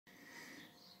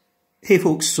Hey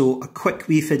folks, so a quick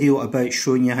wee video about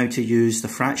showing you how to use the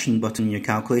fraction button in your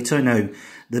calculator. Now,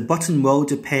 the button will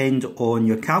depend on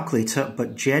your calculator,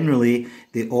 but generally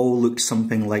they all look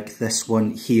something like this one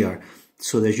here.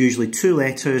 So there's usually two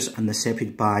letters and they're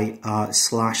separated by a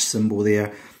slash symbol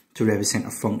there to represent a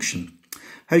function.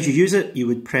 How do you use it? You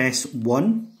would press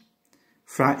 1,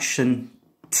 fraction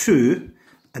 2,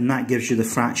 and that gives you the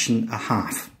fraction a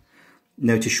half.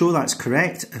 Now to show that's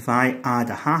correct, if I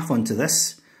add a half onto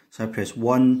this, so I press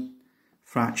 1,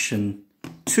 fraction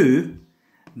 2,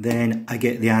 then I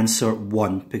get the answer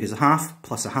 1, because a half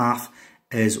plus a half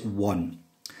is 1.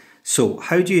 So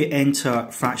how do you enter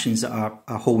fractions that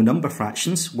are whole number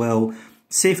fractions? Well,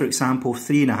 say for example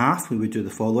 3.5, we would do the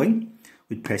following.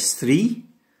 We'd press 3,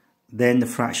 then the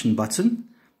fraction button,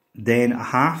 then a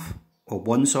half, or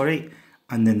 1, sorry,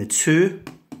 and then the 2,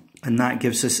 and that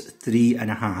gives us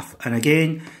 3.5. And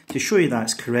again, to show you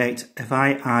that's correct, if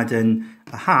I add in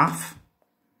a half,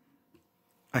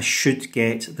 I should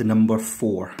get the number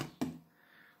 4.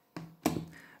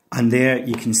 And there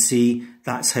you can see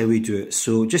that's how we do it.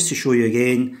 So just to show you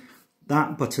again,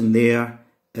 that button there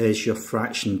is your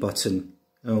fraction button.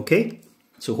 Okay,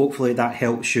 so hopefully that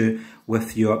helps you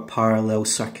with your parallel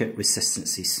circuit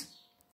resistances.